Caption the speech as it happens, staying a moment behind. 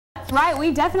Right,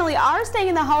 we definitely are staying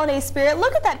in the holiday spirit.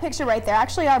 Look at that picture right there.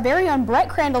 Actually, our very own Brett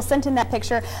Crandall sent in that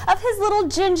picture of his little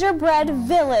gingerbread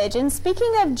village. And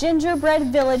speaking of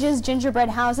gingerbread villages, gingerbread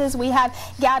houses, we have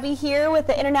Gabby here with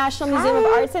the International Museum of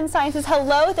Arts and Sciences.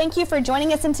 Hello, thank you for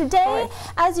joining us. And today,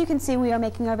 as you can see, we are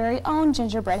making our very own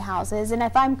gingerbread houses. And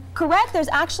if I'm correct, there's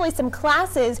actually some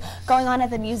classes going on at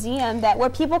the museum where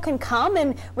people can come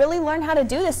and really learn how to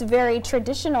do this very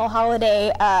traditional holiday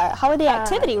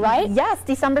activity, right? Yes,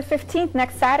 December 15th,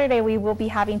 next Saturday, we will be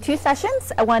having 2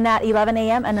 sessions, one at 11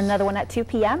 a.m. and another one at 2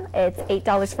 p.m. It's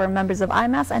 $8 for members of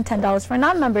IMAS and $10 for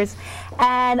non-members.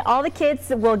 And all the kids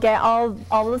will get all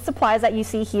the supplies that you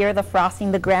see here, the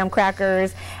frosting, the graham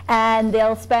crackers, and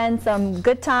they'll spend some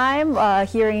good time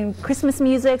hearing Christmas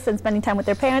music and spending time with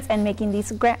their parents and making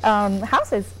these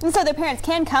houses. And so their parents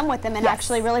can come with them and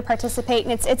actually really participate.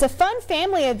 And it's a fun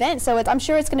family event, so I'm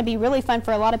sure it's going to be really fun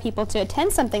for a lot of people to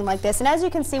attend something like this. And as you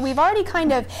can see, we've already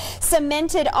kind of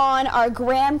cemented on our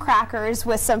graham crackers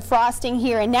with some frosting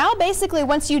here. And now basically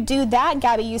once you do that,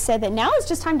 Gabby, you said that now it's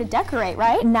just time to decorate,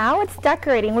 right? Now it's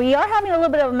decorating. We are having a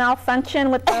little bit of a malfunction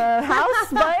with the house,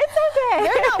 but it's okay.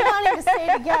 They're not wanting to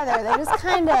stay together. They're just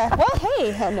kind of, well,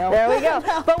 hey, no. There we go.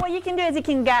 No. But what you can do is you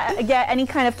can get any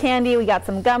kind of candy. We got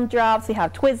some gumdrops. We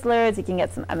have Twizzlers. You can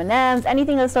get some M&Ms,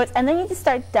 anything of the sorts. And then you can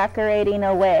start decorating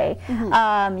away.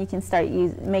 You can start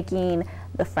making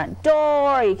the front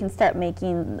door, you can start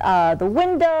making the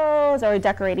windows or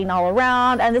decorating all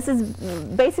around, and this is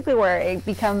basically where it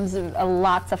becomes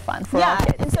lots of fun for all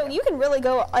kids. And so you can really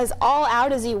go as all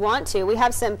out as you want to. We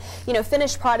have some,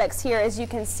 finished products here, as you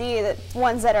can see, that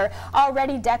ones that are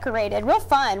already decorated. Real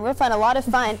fun, a lot of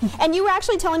fun. And you were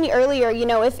actually telling me earlier,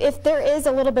 if there is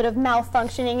a little bit of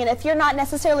malfunctioning, and if you're not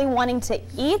necessarily wanting to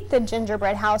eat the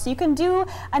gingerbread house, you can do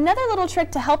another little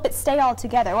trick to help it stay all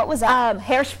together. What was that?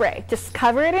 Hairspray. Just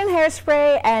cover it in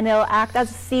hairspray, and it'll act as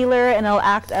a sealer, and it'll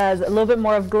act as a little bit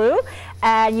more of glue.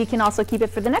 And you can also keep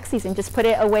it for the next season. Just put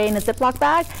it away in a Ziploc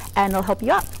bag, and it'll help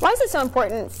you out. Why is it so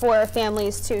important for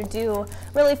families to do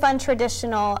really fun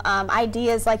traditional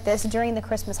ideas like this during the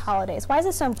Christmas holidays? Why is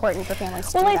it so important for families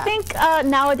to do that? Well, I think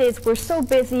nowadays we're so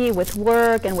busy with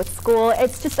work and with school.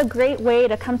 It's just a great way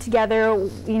to come together,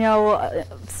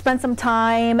 spend some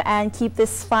time and keep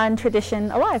this fun tradition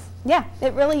alive. Yeah,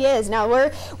 it really is. Now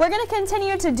we're going to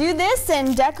continue to do this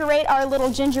and decorate our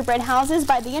little gingerbread houses.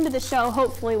 By the end of the show,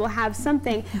 hopefully we'll have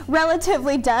something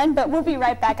relatively done, but we'll be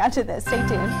right back after this. Stay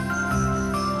tuned.